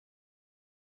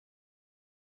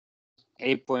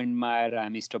यही पोइन्टमा आएर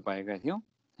हामी स्टप भएका थियौँ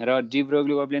र de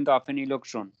Broglie wavelength of an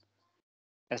electron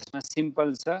यसमा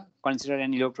सिम्पल छ consider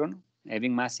an electron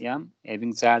having mass m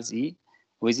having charge e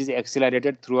which is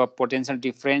accelerated through a potential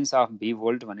difference of v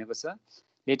volt भनेको छ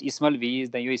let small v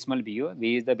is the यो small v हो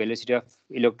v is the velocity of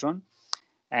electron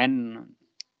and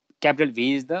capital V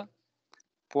is the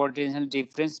potential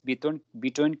difference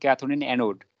between cathode and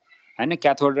anode हैन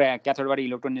क्याथोडबाट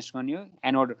electron निस्कने हो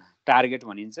anode target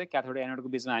भनिन्छ क्याथोड र एनोडको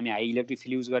बीचमा हामी हाई इलेक्ट्रिक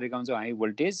फिल्ड युज गरेका हुन्छौँ हाई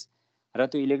भोल्टेज र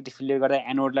त्यो इलेक्ट्रिक फिल्डले गर्दा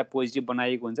एनोडलाई पोजिटिभ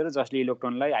बनाएको हुन्छ र जसले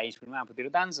इलेक्ट्रोनलाई हाई स्पिडमा आफूतिर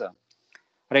तान्छ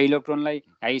र इलेक्ट्रोनलाई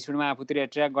हाई स्पिडमा आफूतिर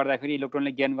एट्र्याक्ट गर्दाखेरि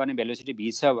इलेक्ट्रोनले गेन गर्ने भेलोसिटी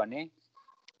v छ भने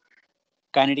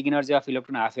kinetic energy of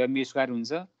electron half mv²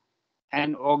 हुन्छ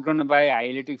and work done by high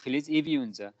electric field is ev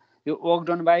हुन्छ यो work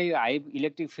done by high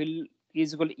electric field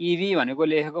is equal ev भनेको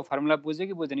लेखेको फर्मुला बुझ्यो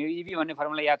कि बुझ्दैन यो ev भन्ने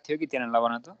फर्मुला याद थियो कि थिएन ल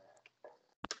भन त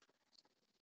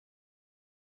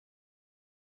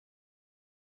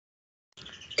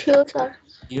थियो सर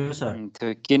यो सर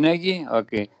थियो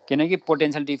किनकि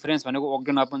पोटेन्शियल डिफरेन्स भनेको वर्क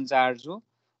डन अपन चार्ज हो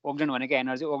वर्क डन भनेको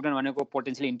एनर्जी वर्क डन भनेको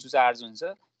पोटेन्शियल इन्टु चार्ज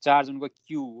हुन्छ चार्ज उनको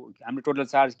क्यू हाम्रो टोटल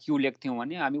चार्ज क्यू लेख्थ्यौँ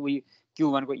भने हामी उही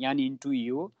क्यू भनेको n इन्टु e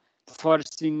हो for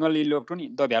single electron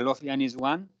the value of n is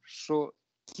 1 so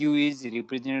q is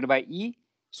represented by e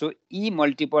so e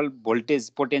multiple voltage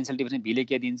potential difference v ले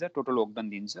के दिन्छ टोटल वर्क डन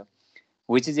दिन्छ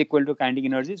which is equal to kinetic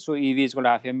energy so ev is equal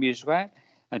to half mv²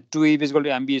 2ev is equal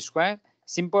to mv².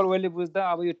 Simple वेले बुझ्दा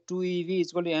अब यो 2ev is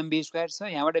equal to mv² छ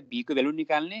यहाँबाट v को भ्यालु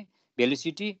निकाल्ने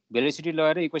भेलोसिटी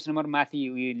लगेर इक्वेसन नम्बर माथि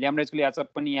ल्याम्डा स्क्वायर याचा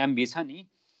पनि mv छ नि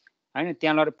हैन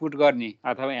त्यहाँ लगेर पुट गर्ने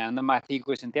अथवा यहाँ माथि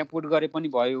इक्वेसन त्यहाँ पुट गरे पनि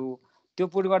भयो त्यो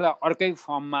पुट गर्दा अर्कै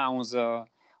फर्ममा आउँछ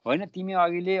हैन तिमी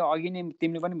अघि नै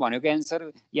तिमीले पनि भनेको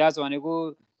एन्सर याच भनेको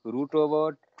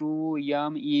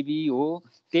 √2m ev हो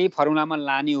त्यही फर्मुलामा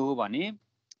लाने हो भने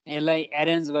यसलाई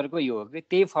एरेन्ज गरेको यो हो कि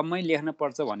त्यही फर्ममै लेख्न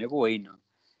पर्छ भनेको होइन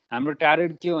हाम्रो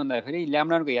टार्गेट के हो भन्दाखेरि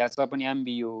ल्याम्डाको याच पनि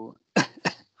mv हो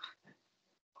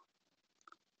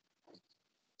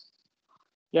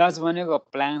याच भनेको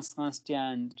प्लाङ्क्स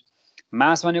कन्स्ट्यान्ट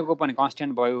मास भनेको पनि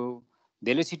कन्स्ट्यान्ट भयो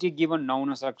भेलोसिटी गिभन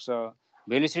नहुन सक्छ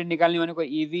भेलोसिटी निकाल्ने भनेको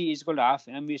ev is equal to half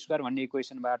mv² भन्ने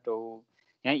इक्वेसनबाट हो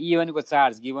यहाँ e भनेको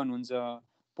चार्ज गिभन हुन्छ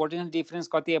पोटेन्शियल डिफरेन्स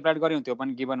कति एप्लाइड गर्यौं त्यो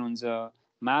पनि गिभन हुन्छ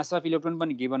मास अफ इलेक्ट्रोन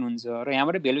पनि गिभन हुन्छ र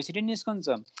यहाँबाट भेलोसिटी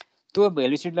निस्कन्छ त्यो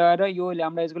भेलोसिटी लगाएर यो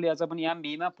ल्याम्डा इज इक्वल याचा पनि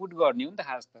mv मा पुट गर्ने हो नि त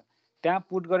खास त त्यहाँ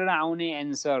पुट गरेर आउने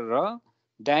एन्सर र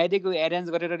डाइरेक्ट यो एरेन्ज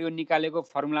गरेर यो निकालेको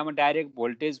फर्मुलामा डाइरेक्ट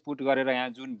भोल्टेज पुट गरेर यहाँ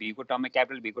जुन v को टर्ममा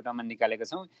क्यापिटल v को टर्ममा निकालेका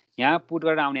छौं यहाँ पुट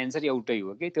गरेर आउने एन्सर एउटै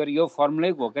हो के तर यो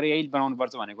फर्मुलै घोकेर यही बनाउनु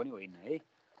पर्छ भनेको नि होइन है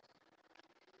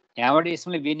यहाँबाट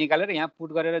यसले v निकालेर यहाँ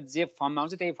पुट गरेर जे फर्ममा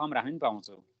आउँछ त्यही फर्म राख्न पनि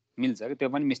पाउँछौ मिल्छ के त्यो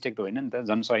पनि मिस्टेक त होइन नि त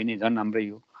झन् सही नै झन् राम्रै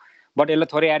हो बट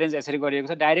यसलाई थोरै एरेन्ज यसरी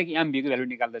गरिएको छ डाइरेक्ट mv को भ्यालु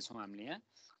निकाल्दै छौं हामीले यहाँ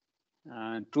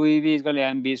 2ev is equal to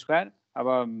mv².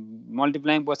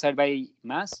 Multiplying both sides by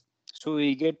mass, so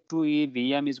we get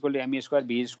 2evm is equal to me²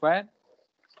 v²,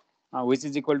 which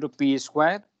is equal to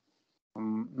p²,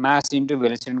 mass into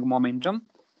velocity and momentum.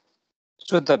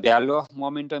 So the value of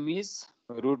momentum is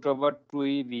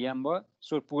 √2evm.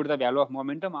 So put the value of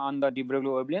momentum on the de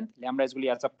Broglie wavelength. Lambda is equal to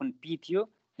याचा पनि p थियो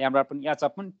lambda पनि याचा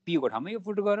पनि p को ठाउँमा यो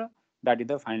put गर that is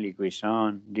the final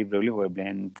equation de Broglie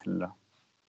wavelength ल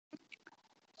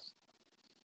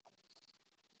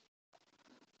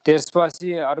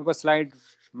त्यसपछि अर्को स्लाइड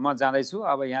म जाँदैछु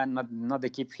अब यहाँ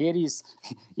नदेखि फेरि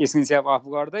स्क्रिन सेयर अफ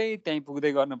गर्दै त्यही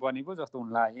पुग्दै गर्नुपर्ने पो जस्तो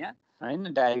हुन्ला यहाँ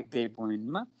हैन डाइरेक्ट त्यही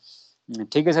पोइन्टमा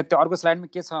ठिकै छ त्यो अर्को स्लाइडमा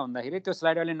के छ भन्दाखेरि त्यो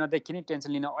स्लाइड अहिले नदेखिने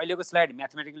टेन्सन लिन अहिलेको स्लाइड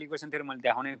म्याथमेटिकल इक्वेसन थियो मैले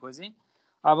देखाउने खोजेँ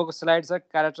अबको स्लाइड छ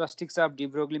characteristics of de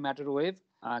Broglie matter wave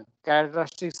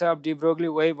characteristics of de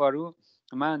Broglie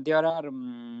वेभहरुमा there are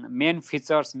main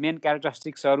features main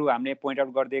क्यारेक्टरिस्टिक्सहरु हामीले पोइन्ट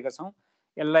आउट गरिदिएका छौं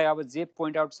यसलाई अब जे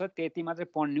पोइन्ट आउट छ त्यति मात्रै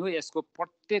पढ्ने हो यसको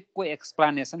प्रत्येकको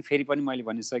एक्सप्लेनेसन फेरि पनि मैले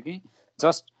भनिसकेँ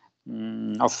जस्ट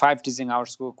 5 टिचिङ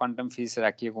आवर्सको क्वान्टम फिजिक्स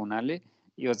राखिएको हुनाले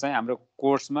यो चाहिँ हाम्रो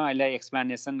कोर्समा अहिले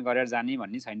एक्सप्लेनेसन गरेर जाने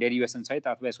भन्ने छैन डेरिभेसन सहित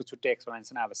अथवा यसको छुट्टै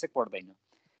एक्सप्लेनेसन आवश्यक पर्दैन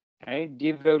है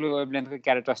de Broglie वेभलेन्थको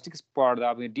क्यारेक्टरिस्टिक्स पढ्दा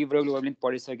अब de Broglie वेभलेन्थ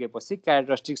पढिसकेपछि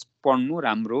क्यारेक्टरिस्टिक्स पढ्नु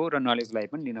राम्रो र नलेजलाई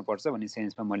पनि लिनुपर्छ भन्ने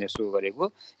सेन्समा मैले सुरु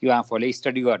गरेको यो आफूले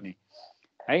स्टडी गर्ने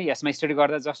है यसमा स्टडी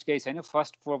गर्दा जस्ट केही छैन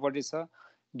फर्स्ट प्रोपर्टी छ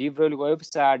de Broglie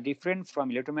waves are different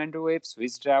from electromagnetic waves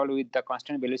which travel with the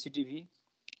constant velocity v.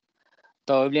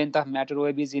 The wavelength of matter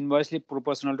wave is inversely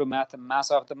proportional to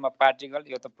mass of the particle.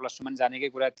 यो त plus 2 मा जानेकै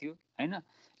कुरा थियो हैन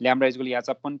lambda is equal to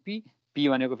याचा पनि p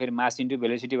भनेको फेरि मास इन्टु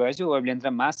भेलोसिटी भएपछि वेभलेन्थ र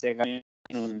मास एकाइ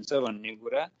हुन्छ भन्ने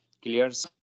कुरा क्लियर छ.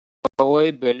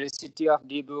 Wave velocity of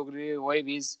de Broglie wave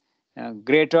is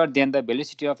greater than the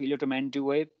velocity of electromagnetic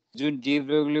wave. जुन de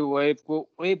Broglie wave को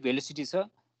वेभ भेलोसिटी छ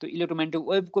त्यो इलेक्ट्रोम्याग्नेटिक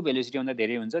वेभको भेलोसिटी भन्दा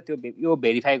धेरै हुन्छ त्यो यो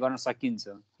भेरिफाई गर्न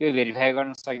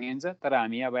सकिन्छ तर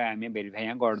हामी भेरिफाई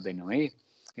यहाँ गर्दैनौँ है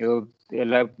यो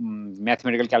यसलाई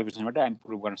म्याथमेटिकल क्याल्कुलेसनबाट हामी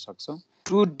प्रुभ गर्न सक्छौँ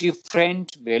to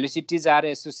different भेलोसिटिज are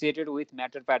associated with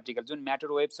matter particle जुन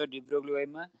म्याटर वेभ छ de Broglie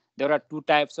वेभमा there are to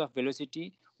types of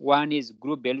velocity one is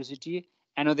group velocity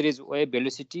another is wave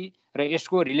velocity र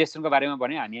यसको रिलेसनको बारेमा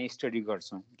भने हामी यहाँ स्टडी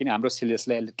गर्छौँ किन हाम्रो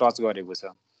सिलेबसलाई टच गरेको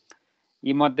छ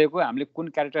यी मध्येको हामीले कुन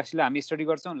क्यारेक्टरिस्टिकलाई हामी स्टडी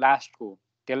गर्छौँ लास्टको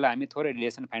त्यसलाई हामी थोरै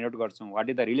रिलेसन फाइन्ड आउट गर्छौँ what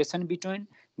is the relation between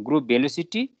group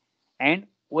velocity and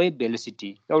wave velocity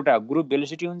एउटा ग्रुप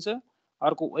भेलोसिटी हुन्छ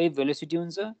अर्को वेभ भेलोसिटी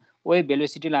हुन्छ वेभ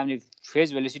भेलोसिटीलाई हामीले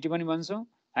फेज भेलोसिटी पनि भन्छौँ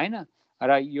हैन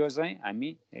र यो चाहिँ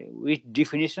हामी विथ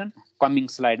डेफिनेसन कमिङ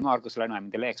स्लाइडमा अर्को स्लाइडमा हामी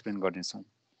त्यसलाई एक्सप्लेन गर्नेछौँ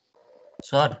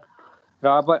सर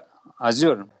र अब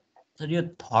हजुर सर यो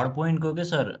थर्ड पोइन्टको के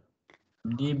सर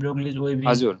डी ब्रोग्लीज वेभ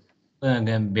हजुर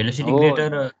भेलोसिटी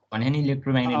ग्रेटर भने नि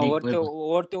इलेक्ट्रोम्याग्नेटिक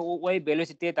वेभ त्यो वेभ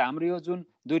भेलोसिटी त हाम्रो यो जुन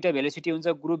दुईटा भेलोसिटी हुन्छ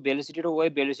ग्रुप भेलोसिटी र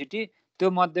वेभ भेलोसिटी त्यो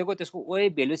मध्येको त्यसको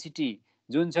वेभ भेलोसिटी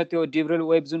जुन छ त्यो डी ब्रोग्ली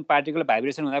वेभ जुन पार्टिकल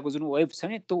भाइब्रेसन हुँदाको जुन वेभ छ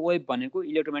नि त्यो वेभ भनेको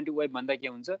इलेक्ट्रोम्याग्नेटिक वेभ भन्दा के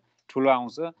हुन्छ ठुलो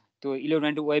आउँछ त्यो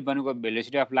इलेक्ट्रोम्याग्नेटिक वेभ भनेको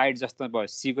भेलोसिटी अफ लाइट जस्तो भयो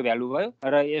सी को भ्यालु भयो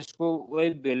र यसको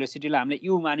वेभ भेलोसिटीलाई हामीले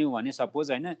यु मान्यौँ भने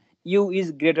सपोज हैन you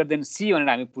is greater than C भनेर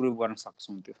हामी प्रुभ गर्न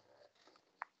सक्छौँ त्यो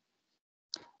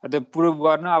प्रुभ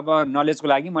गर्न अब नलेजको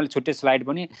लागि मैले छुट्टै स्लाइड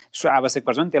पनि आवश्यक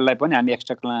पर्छ त्यसलाई पनि हामी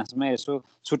एक्स्ट्रा क्लासमा यसो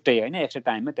छुट्टै हैन एक्स्ट्रा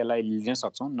टाइममा त्यसलाई लिन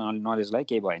सक्छौँ नलेजलाई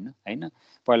केही भएन हैन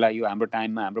पहिला यो हाम्रो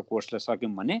टाइममा हाम्रो कोर्सलाई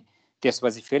सक्यौँ भने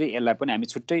त्यसपछि फेरि यसलाई पनि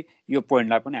हामी छुट्टै यो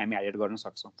पोइन्टलाई पनि हामी हाइलाइट गर्न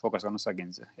सक्छौँ फोकस गर्न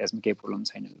सकिन्छ यसमा केही प्रब्लम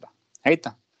छैन ल है त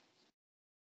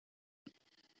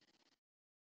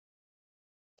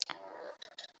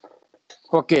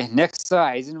ओके नेक्स्ट छ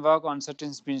हाइजेनबर्ग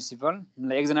अनसर्टेनिटी प्रिन्सिपल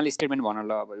एकजनाले स्टेटमेन्ट भन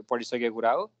ल अब यो पढिसकेको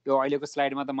कुरा हो यो अहिलेको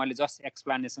स्लाइडमा त मैले जस्ट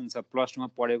एक्सप्लानेसन छ प्लस टूमा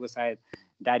पढेको सायद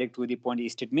direct to the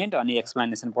point statement अनि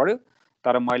एक्सप्लानेसन पढ्यो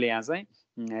तर मैले यहाँ चाहिँ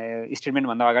स्टेटमेन्ट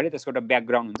भन्दा अगाडि त्यसको एउटा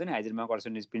ब्याकग्राउन्ड हुन्छ नि हाइजेनबर्ग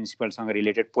अनसर्टेनिटी प्रिन्सिपलसँग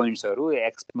रिलेटेड पोइन्ट्सहरू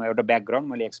एउटा ब्याकग्राउन्ड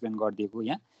मैले एक्सप्लेन गरिदिएको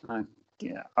यहाँ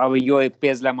अब यो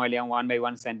पेजलाई मैले यहाँ 1 बाइ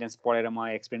 1 सेन्टेन्स पढेर म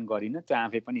एक्सप्लेन गरिनँ त्यो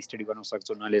आफै पनि स्टडी गर्न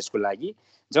सक्छु नलेजको लागि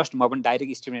जस्ट म पनि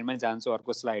डाइरेक्ट स्टेटमेन्टमै जान्छु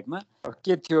अर्को स्लाइडमा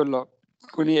के थियो ल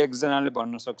कुनै एकजनाले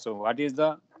भन्न सक्छ what is the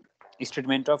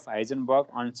statement of Heisenberg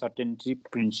uncertainty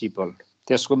principal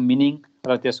त्यसको मिनिङ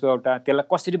र त्यसको एउटा त्यसलाई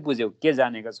कसरी बुझ्यौ के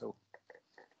जानेका छौ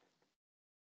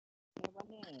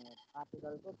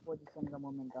पार्टिकलको पोजिसन र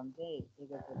मोमेन्टम चाहिँ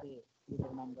एकैचोटि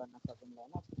डिटरमाइन गर्न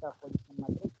सकिँदैन त पोजिसन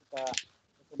मात्रै त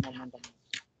मोमेन्टम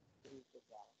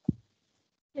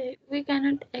we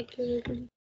cannot accurately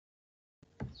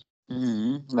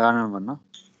भन्न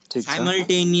ठीक छ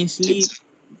साइमल्टेनियसली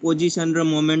पोजिसन र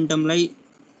मोमेन्टमलाई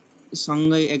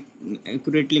सँगै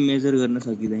एक्युरेटली मेजर गर्न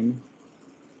सकिदैन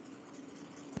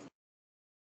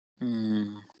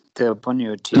त्यो पनि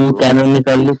हो Two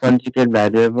canonically conjugate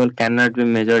variable cannot be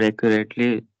measured accurately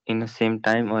in the same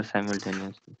time or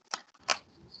simultaneously.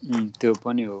 त्यो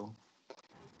पनि हो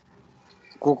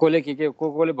कोकोले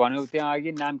भन्यो त्यहाँ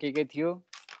अघि नाम के थियो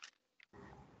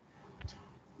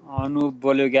अनुप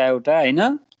बोल्यो क्या एउटा हैन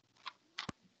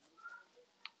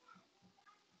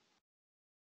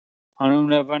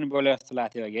अनुपले पनि बोले जस्तो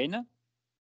लाग्थ्यो अघि हैन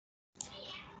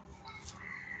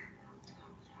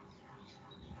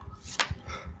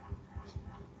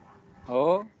हो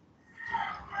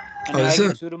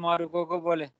अनि सुरुमा अरु को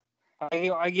बोले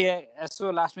अघि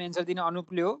यसो लास्टमा एन्सर दिने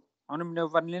अनुपले हो अनुप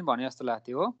नेपालीले पनि भने जस्तो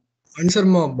लाग्थ्यो हो आन्सर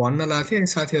म भन्न लाग्थेँ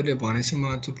साथीहरूले भनेपछि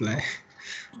म चुप लाएँ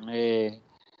ए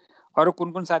अरु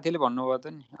कुन साथीले भन्नुभयो त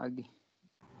नि अघि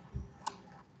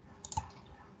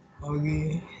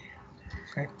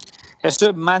यस्तो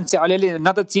मान्छे अलिअलि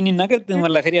न त चिनिन्न के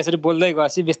तिमीहरूलाई फेरि यसरी बोल्दै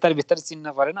गएपछि बिस्तारै बिस्तारै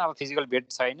चिन्न परेन अब फिजिकल भेट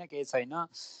छैन केही छैन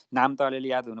नाम त अलिअलि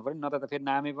याद हुनु पर्यो न त फेरि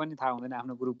नामै पनि थाहा हुँदैन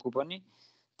आफ्नो ग्रुपको पनि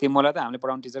तिमीलाई त हामीले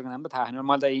पढाउने टिचरको नाम त थाहा छैन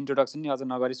मैले त इन्ट्रोडक्सन नि अझ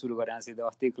नगरी सुरु गरेँ सिधै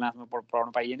अस्ति क्लासमा पढाउन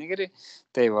पाइएन के रे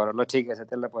त्यही भएर ल ठिकै छ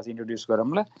त्यसलाई पछि इन्ट्रोड्युस गरौँ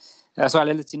ल यसो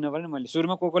अलिअलि चिन्न पर्यो नि मैले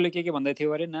सुरुमा कोले के भन्दै थियो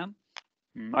अरे नाम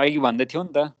अघि भन्दै थियो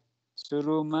नि त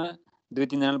सुरुमा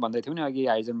 2-3 जनाले भन्दै थियो नि अघि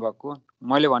हाइजेनबर्गको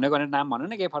मैले भनेको भने नाम भन्नु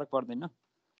न केही फरक पर्दैन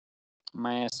म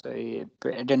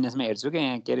एटेन्डेन्समा हेर्छु के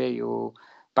यहाँ के अरे यो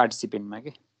पार्टिसिपेन्टमा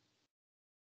के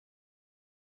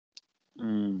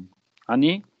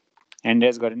अनि ह्यान्ड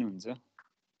रेज गरे नि हुन्छ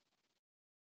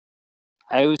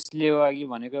आयुषले अघि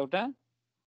भनेको एउटा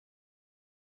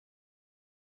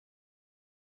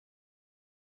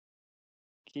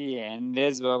कि ह्यान्ड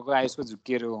रेज भएको आयुषको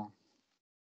झुक्किएर हो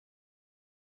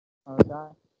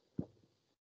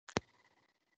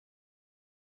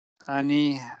अनि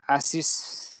आशिष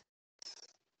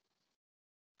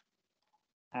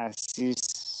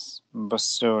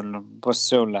बस्यो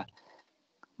होला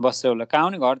कहाँ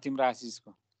आउने घर तिम्रो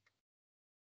आशिषको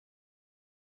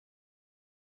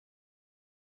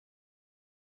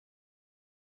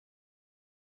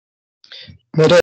मेरो